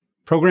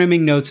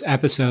Programming Notes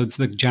episodes,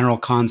 the general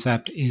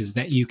concept is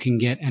that you can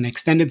get an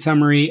extended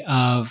summary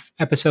of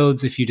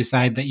episodes if you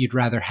decide that you'd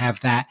rather have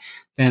that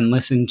than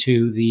listen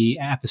to the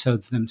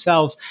episodes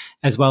themselves,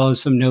 as well as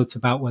some notes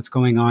about what's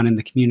going on in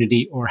the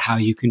community or how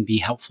you can be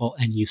helpful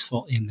and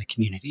useful in the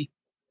community.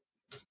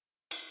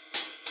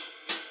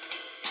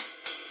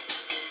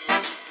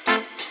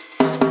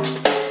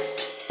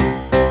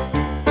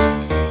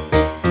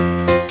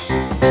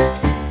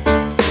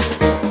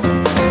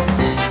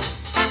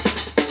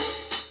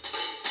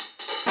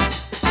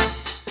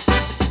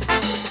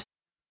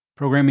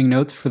 Programming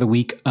notes for the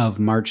week of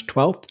March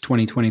 12th,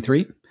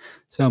 2023.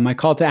 So my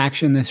call to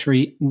action this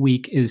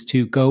week is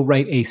to go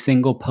write a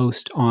single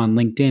post on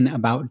LinkedIn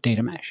about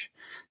data mesh.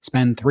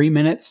 Spend 3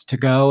 minutes to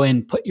go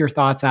and put your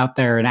thoughts out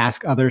there and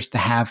ask others to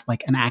have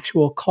like an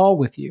actual call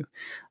with you.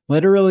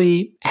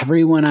 Literally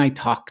everyone I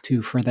talk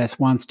to for this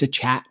wants to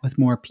chat with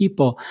more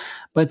people,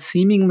 but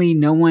seemingly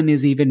no one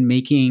is even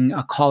making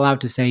a call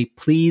out to say,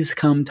 please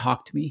come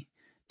talk to me.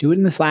 Do it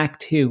in the Slack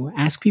too.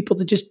 Ask people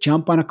to just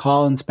jump on a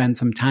call and spend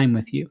some time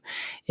with you.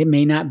 It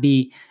may not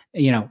be,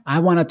 I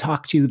want to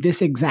talk to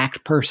this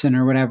exact person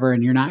or whatever,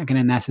 and you're not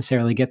going to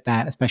necessarily get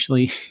that,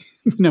 especially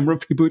the number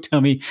of people who tell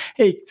me,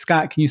 hey,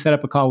 Scott, can you set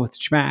up a call with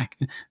Schmack?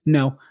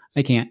 No,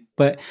 I can't.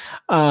 But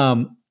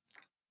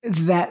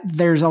that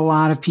there's a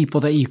lot of people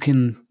that you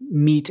can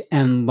meet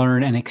and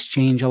learn and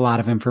exchange a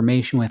lot of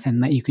information with,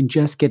 and that you can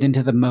just get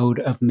into the mode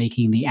of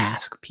making the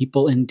ask.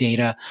 People in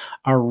data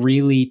are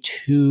really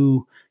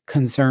too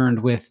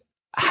concerned with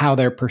how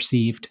they're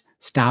perceived.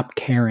 Stop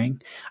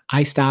caring.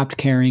 I stopped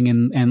caring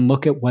and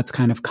look at what's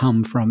kind of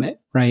come from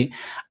it, right?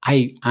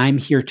 I'm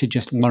here to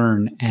just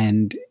learn,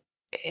 and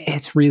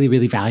it's really,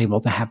 really valuable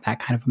to have that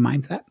kind of a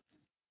mindset.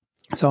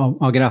 So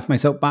I'll get off my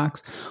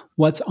soapbox.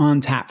 What's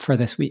on tap for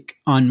this week?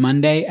 On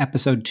Monday,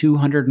 episode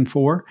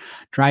 204,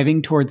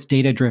 Driving Towards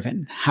Data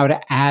Driven, How to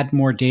Add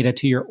More Data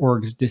to Your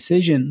Org's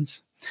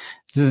Decisions.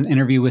 This is an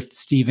interview with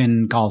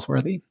Stephen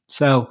Galsworthy.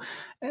 So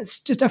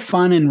it's just a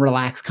fun and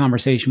relaxed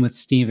conversation with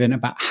Stephen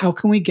about how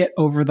can we get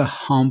over the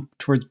hump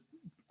towards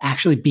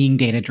actually being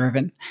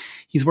data-driven.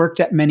 He's worked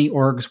at many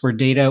orgs where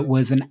data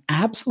was an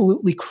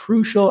absolutely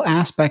crucial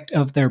aspect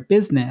of their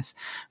business,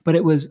 but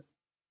it was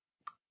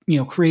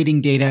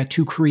creating data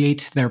to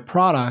create their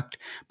product,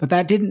 but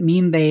that didn't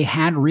mean they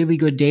had really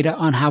good data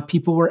on how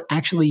people were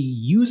actually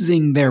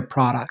using their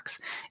products.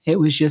 It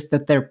was just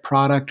that their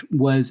product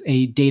was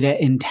a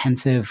data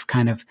intensive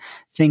kind of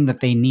thing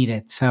that they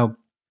needed. So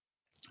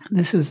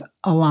this is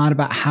a lot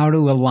about how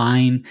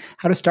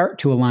to start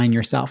to align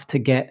yourself to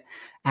get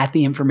at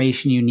the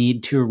information you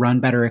need to run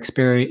better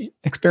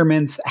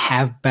experiments,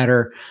 have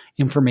better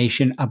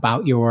information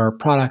about your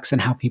products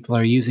and how people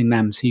are using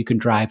them so you can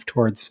drive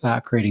towards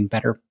creating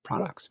better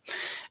products.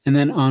 And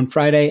then on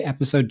Friday,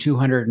 episode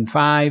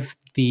 205,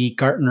 the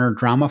Gartner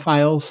Drama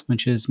Files,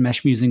 which is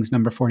Mesh Musings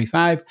number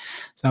 45.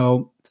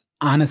 So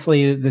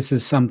honestly, this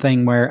is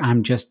something where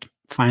I'm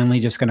finally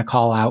just going to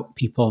call out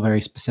people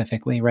very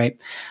specifically, right?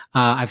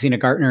 I've seen a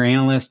Gartner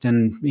analyst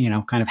and,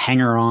 kind of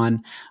hanger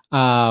on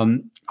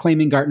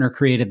claiming Gartner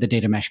created the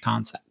data mesh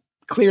concept.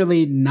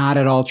 Clearly not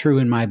at all true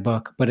in my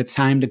book, but it's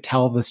time to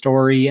tell the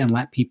story and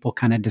let people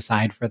kind of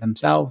decide for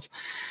themselves.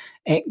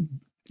 The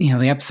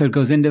episode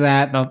goes into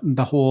that,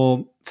 the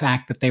whole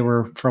fact that they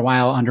were for a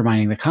while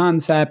undermining the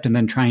concept and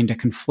then trying to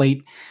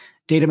conflate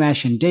data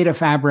mesh and data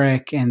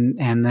fabric, and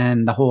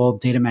then the whole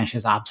data mesh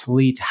is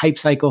obsolete hype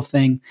cycle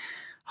thing.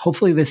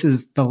 Hopefully this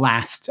is the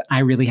last I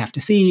really have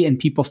to see, and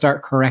people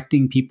start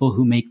correcting people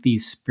who make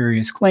these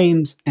spurious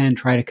claims and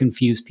try to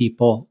confuse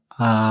people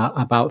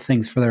about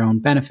things for their own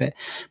benefit.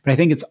 But I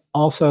think it's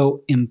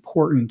also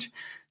important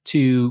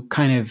to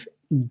kind of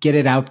get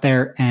it out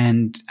there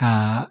and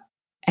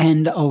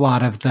end a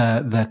lot of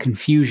the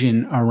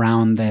confusion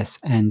around this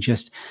and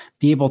just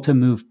be able to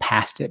move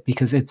past it,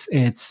 because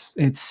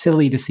it's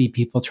silly to see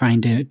people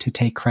trying to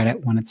take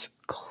credit when it's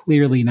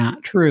clearly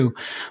not true.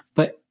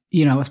 But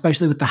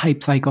especially with the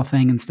hype cycle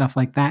thing and stuff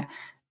like that,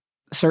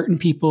 certain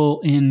people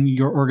in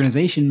your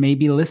organization may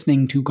be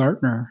listening to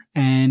Gartner,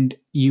 and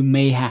you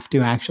may have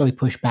to actually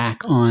push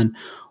back on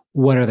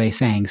what are they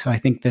saying. So I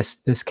think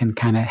this can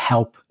kind of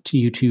help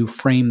you to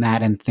frame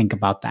that and think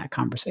about that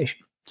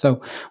conversation.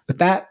 So with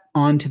that,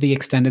 on to the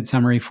extended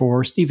summary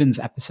for Stephen's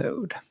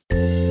episode.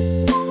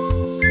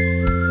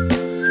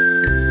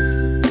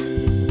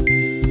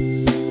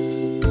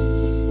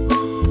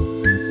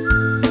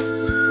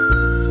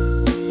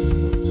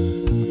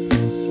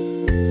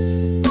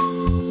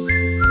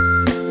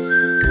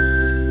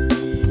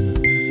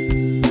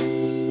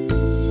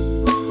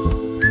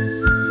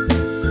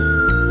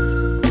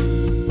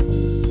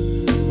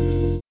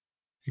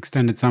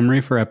 Extended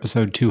summary for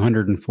episode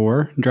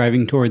 204,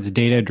 Driving Towards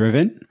Data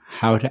Driven,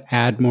 How to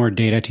Add More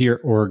Data to Your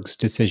Org's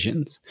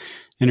Decisions.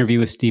 Interview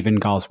with Stephen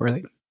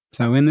Galsworthy.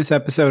 So in this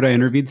episode, I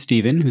interviewed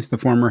Stephen, who's the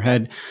former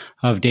head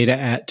of data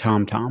at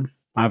TomTom.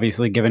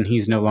 Obviously, given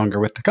he's no longer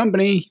with the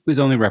company, he was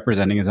only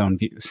representing his own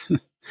views.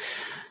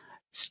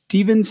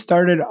 Steven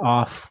started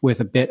off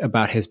with a bit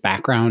about his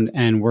background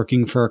and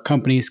working for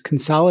companies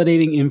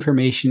consolidating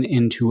information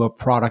into a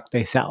product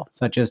they sell,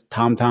 such as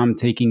TomTom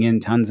taking in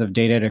tons of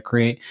data to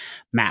create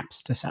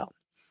maps to sell.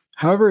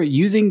 However,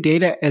 using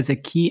data as a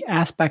key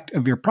aspect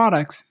of your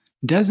products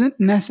doesn't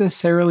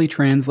necessarily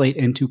translate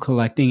into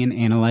collecting and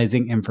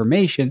analyzing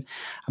information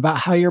about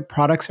how your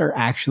products are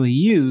actually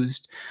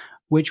used,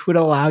 which would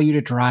allow you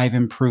to drive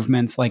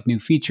improvements like new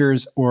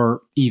features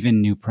or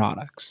even new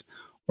products.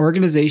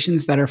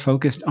 Organizations that are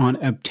focused on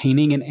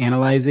obtaining and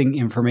analyzing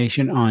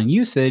information on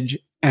usage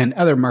and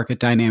other market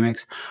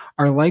dynamics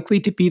are likely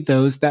to be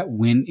those that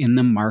win in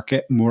the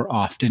market more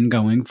often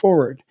going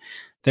forward.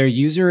 Their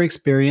user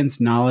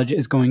experience knowledge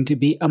is going to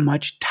be a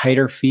much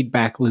tighter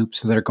feedback loop,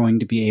 so they're going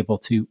to be able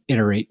to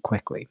iterate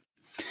quickly.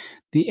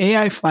 The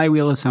AI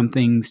flywheel is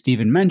something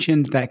Stephen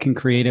mentioned that can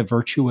create a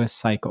virtuous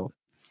cycle.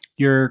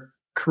 You're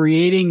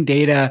creating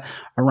data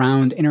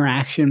around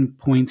interaction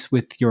points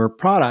with your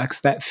products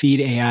that feed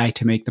AI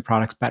to make the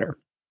products better.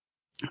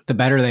 The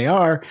better they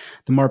are,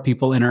 the more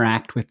people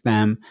interact with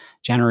them,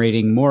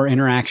 generating more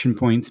interaction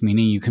points,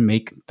 meaning you can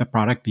make the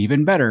product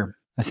even better.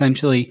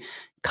 Essentially,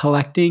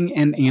 collecting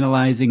and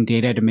analyzing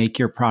data to make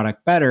your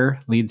product better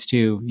leads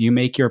to you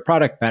make your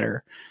product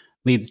better,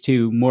 leads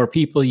to more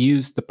people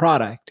use the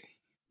product,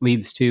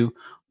 leads to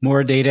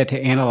more data to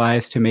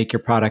analyze to make your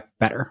product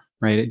better,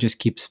 right? It just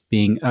keeps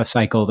being a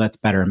cycle that's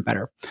better and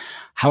better.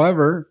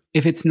 However,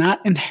 if it's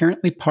not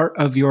inherently part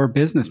of your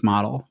business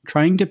model,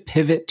 trying to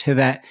pivot to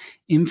that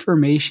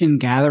information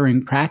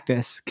gathering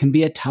practice can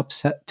be a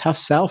tough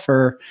sell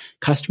for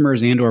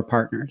customers and or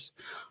partners.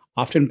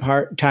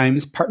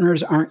 Oftentimes,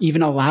 partners aren't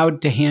even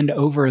allowed to hand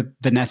over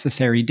the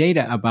necessary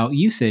data about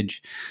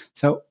usage.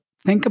 So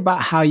think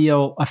about how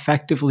you'll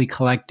effectively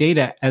collect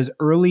data as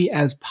early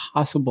as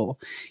possible.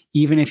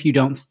 Even if you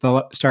don't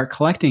start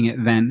collecting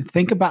it, then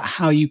think about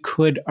how you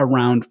could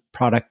around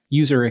product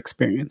user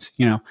experience.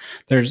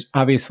 There's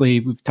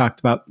obviously, we've talked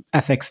about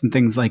ethics and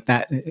things like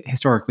that.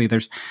 Historically,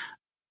 there's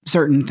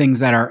certain things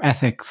that are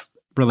ethics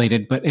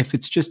related, but if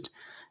it's just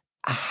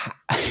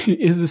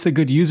is this a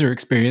good user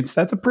experience?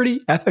 That's a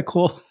pretty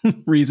ethical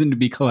reason to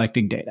be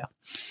collecting data.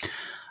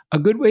 A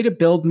good way to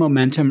build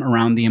momentum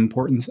around the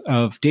importance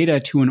of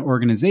data to an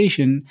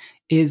organization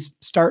is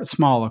start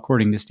small,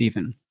 according to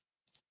Stephen.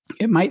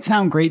 It might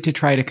sound great to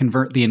try to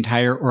convert the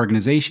entire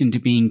organization to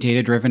being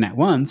data-driven at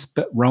once,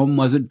 but Rome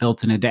wasn't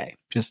built in a day,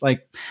 just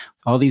like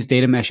all these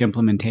data mesh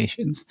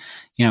implementations.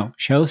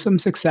 Show some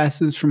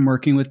successes from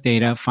working with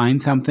data,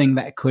 find something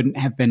that couldn't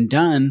have been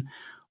done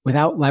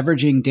without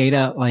leveraging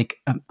data like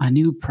a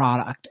new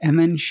product, and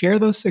then share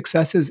those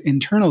successes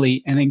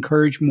internally and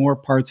encourage more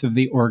parts of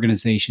the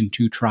organization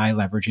to try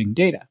leveraging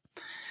data.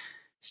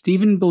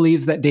 Stephen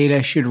believes that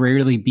data should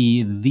rarely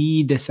be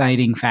the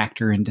deciding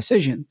factor in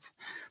decisions.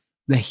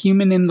 The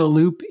human in the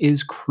loop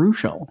is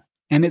crucial,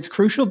 and it's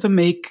crucial to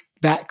make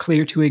that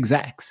clear to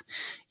execs.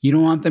 You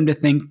don't want them to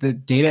think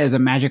that data is a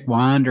magic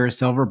wand or a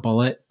silver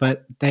bullet,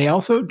 but they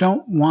also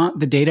don't want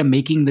the data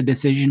making the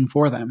decision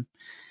for them.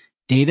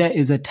 Data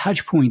is a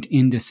touch point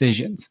in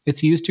decisions.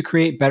 It's used to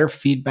create better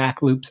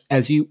feedback loops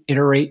as you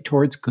iterate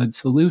towards good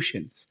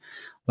solutions.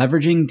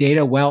 Leveraging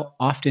data well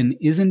often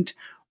isn't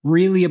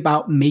really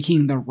about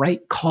making the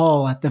right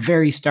call at the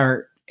very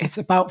start. It's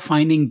about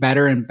finding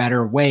better and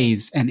better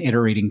ways and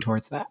iterating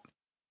towards that.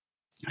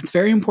 It's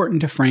very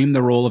important to frame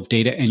the role of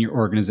data in your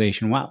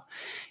organization well.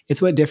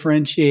 It's what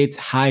differentiates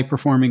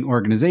high-performing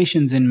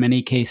organizations in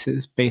many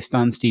cases based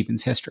on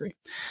Stephen's history.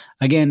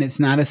 Again, it's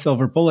not a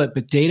silver bullet,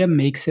 but data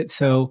makes it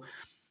so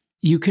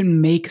you can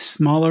make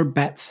smaller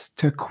bets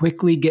to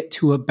quickly get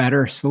to a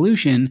better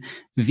solution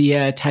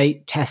via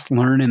tight test,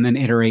 learn, and then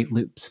iterate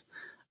loops.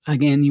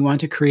 Again, you want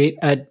to create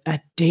a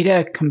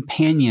data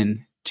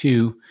companion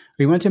or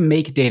you want to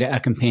make data a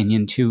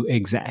companion to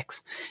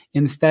execs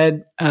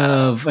instead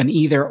of an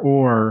either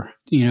or,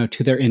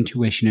 to their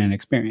intuition and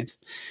experience.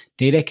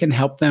 Data can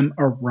help them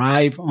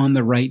arrive on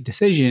the right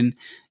decision,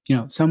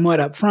 somewhat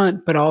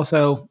upfront, but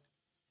also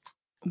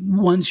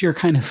once you're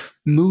kind of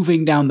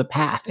moving down the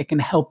path, it can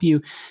help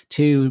you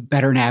to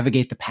better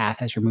navigate the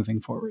path as you're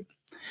moving forward.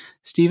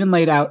 Stephen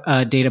laid out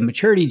a data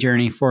maturity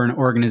journey for an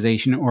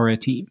organization or a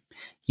team.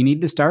 You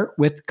need to start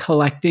with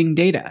collecting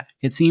data.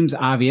 It seems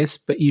obvious,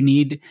 but you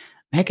need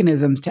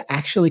mechanisms to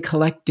actually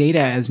collect data,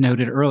 as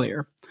noted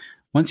earlier.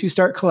 Once you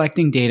start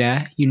collecting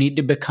data, you need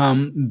to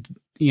become,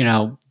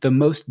 the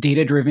most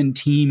data-driven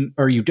team,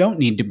 or you don't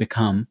need to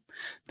become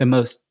the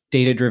most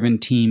data-driven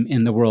team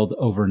in the world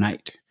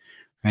overnight.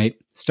 Right?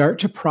 Start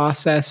to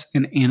process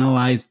and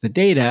analyze the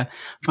data,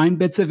 find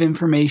bits of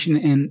information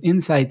and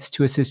insights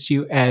to assist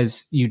you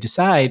as you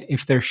decide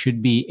if there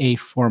should be a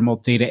formal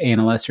data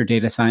analyst or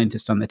data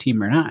scientist on the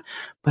team or not.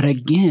 But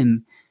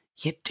again,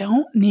 you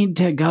don't need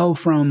to go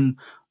from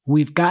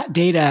we've got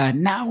data,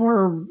 now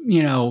we're,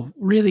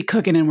 really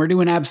cooking and we're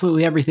doing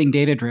absolutely everything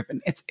data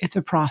driven. It's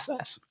a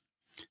process.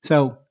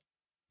 So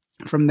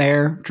from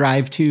there,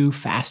 drive to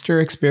faster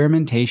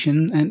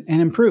experimentation and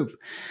improve.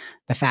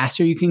 The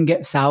faster you can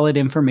get solid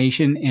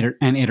information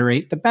and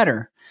iterate, the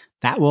better.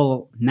 That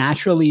will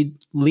naturally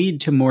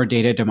lead to more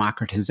data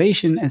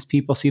democratization as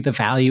people see the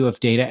value of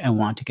data and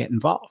want to get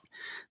involved.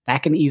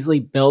 That can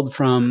easily build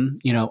from,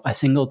 a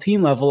single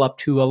team level up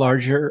to a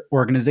larger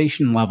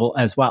organization level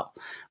as well.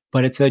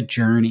 But it's a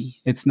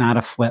journey. It's not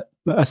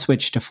a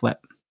switch to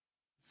flip.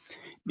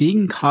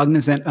 Being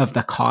cognizant of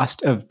the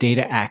cost of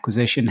data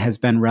acquisition has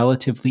been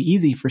relatively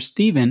easy for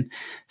Stephen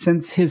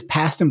since his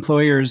past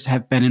employers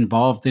have been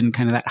involved in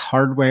kind of that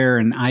hardware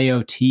and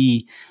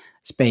IoT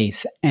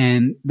space.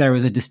 And there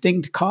was a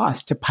distinct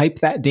cost to pipe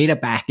that data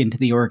back into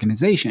the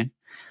organization.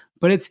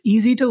 But it's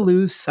easy to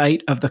lose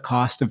sight of the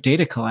cost of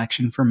data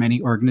collection for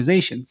many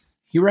organizations.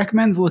 He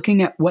recommends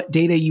looking at what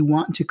data you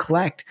want to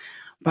collect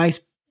by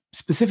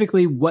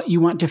specifically what you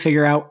want to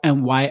figure out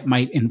and why it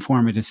might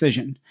inform a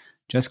decision.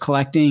 Just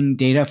collecting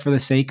data for the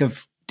sake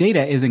of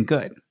data isn't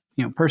good.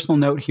 Personal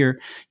note here,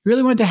 you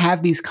really want to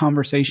have these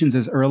conversations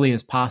as early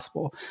as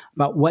possible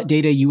about what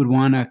data you would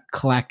want to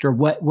collect or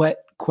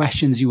what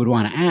questions you would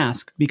want to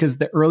ask, because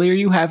the earlier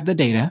you have the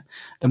data,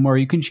 the more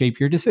you can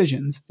shape your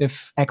decisions.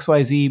 If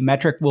XYZ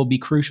metric will be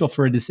crucial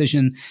for a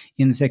decision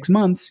in 6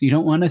 months, you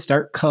don't want to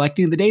start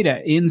collecting the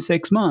data in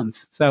 6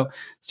 months. So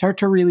start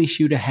to really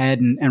shoot ahead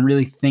and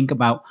really think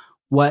about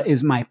what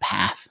is my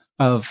path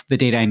of the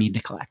data I need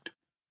to collect.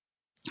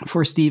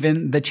 For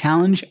Stephen, the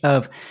challenge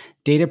of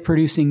data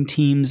producing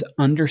teams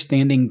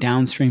understanding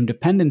downstream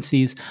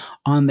dependencies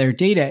on their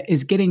data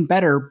is getting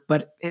better,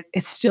 but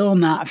it's still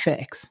not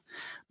fixed.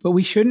 But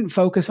we shouldn't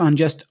focus on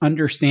just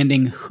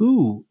understanding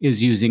who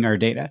is using our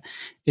data.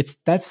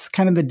 That's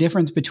kind of the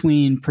difference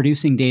between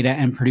producing data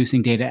and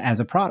producing data as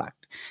a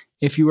product.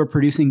 If you are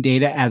producing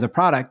data as a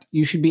product,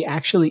 you should be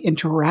actually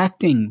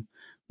interacting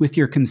with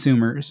your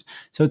consumers.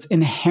 So it's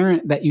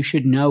inherent that you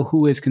should know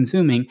who is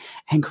consuming,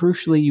 and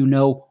crucially, you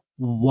know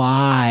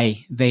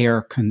why they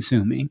are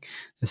consuming.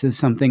 This is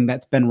something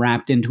that's been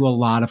wrapped into a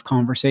lot of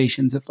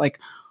conversations.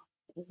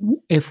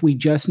 If we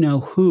just know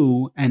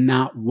who and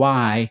not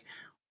why,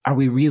 are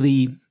we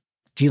really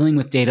dealing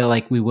with data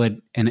like we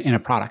would in a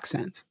product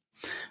sense?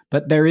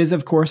 But there is,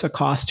 of course, a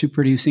cost to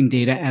producing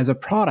data as a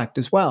product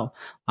as well.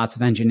 Lots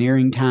of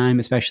engineering time,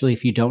 especially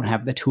if you don't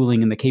have the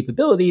tooling and the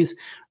capabilities,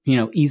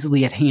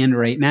 easily at hand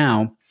right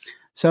now.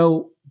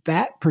 So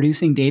that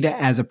producing data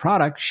as a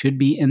product should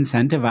be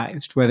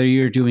incentivized, whether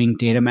you're doing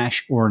data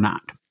mesh or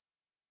not.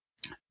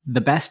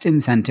 The best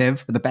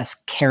incentive, or the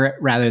best carrot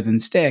rather than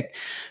stick,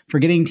 for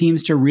getting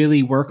teams to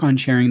really work on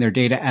sharing their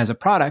data as a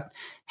product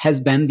has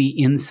been the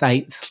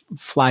insights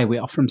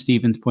flywheel from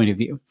Stephen's point of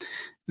view.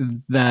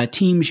 The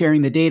team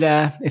sharing the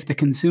data, if the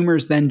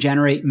consumers then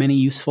generate many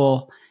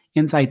useful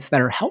insights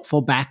that are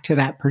helpful back to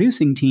that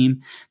producing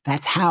team,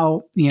 that's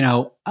how,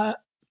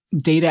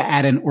 data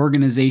at an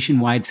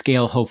organization-wide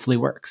scale hopefully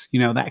works.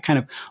 That kind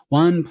of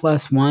 1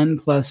 + 1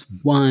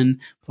 + 1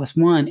 +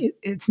 1,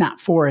 it's not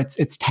 4,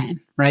 it's 10,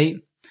 right?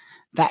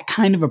 That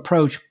kind of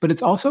approach, but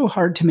it's also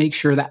hard to make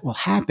sure that will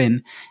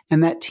happen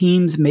and that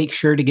teams make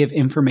sure to give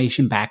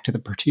information back to the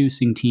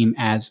producing team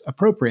as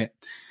appropriate.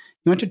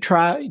 You want to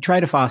try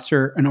to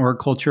foster an org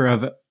culture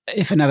of,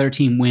 if another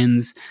team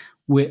wins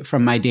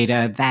from my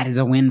data, that is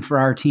a win for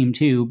our team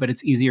too, but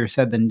it's easier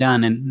said than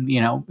done and,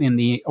 in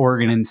the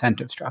org and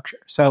incentive structure.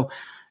 So,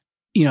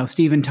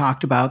 Stephen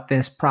talked about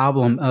this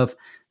problem of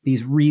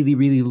these really,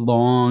 really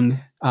long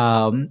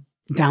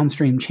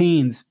downstream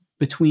chains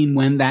between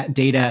when that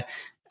data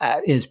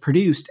is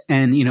produced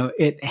and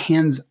it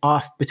hands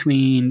off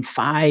between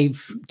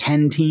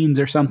 5-10 teams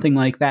or something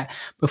like that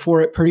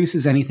before it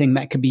produces anything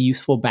that could be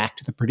useful back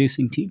to the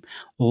producing team.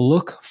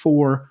 Look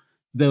for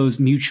those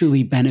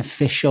mutually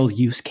beneficial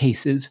use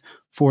cases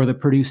for the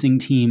producing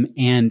team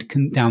and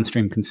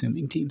downstream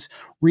consuming teams.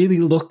 Really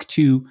look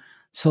to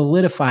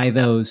solidify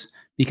those,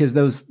 because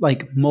those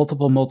like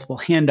multiple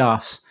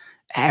handoffs,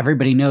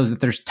 everybody knows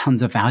that there's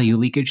tons of value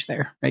leakage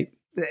there, right?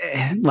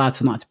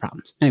 Lots and lots of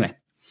problems. Anyway,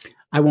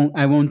 I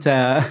won't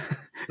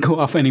go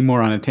off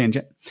anymore on a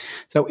tangent.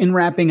 So in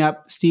wrapping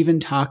up, Stephen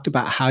talked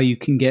about how you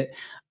can get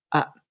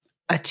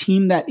a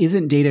team that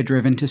isn't data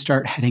driven to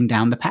start heading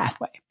down the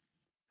pathway.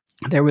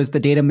 There was the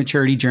data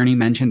maturity journey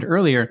mentioned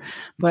earlier,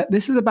 but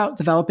this is about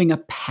developing a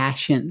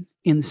passion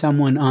in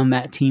someone on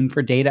that team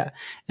for data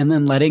and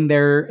then letting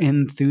their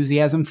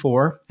enthusiasm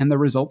for and the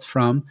results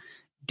from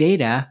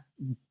data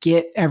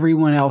get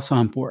everyone else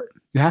on board.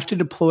 You have to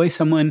deploy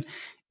someone.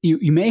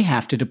 You may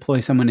have to deploy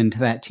someone into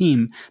that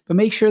team, but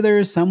make sure there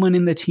is someone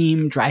in the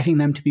team driving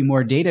them to be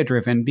more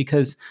data-driven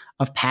because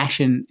of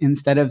passion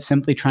instead of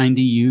simply trying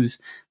to use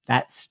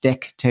that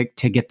stick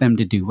to get them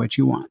to do what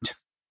you want.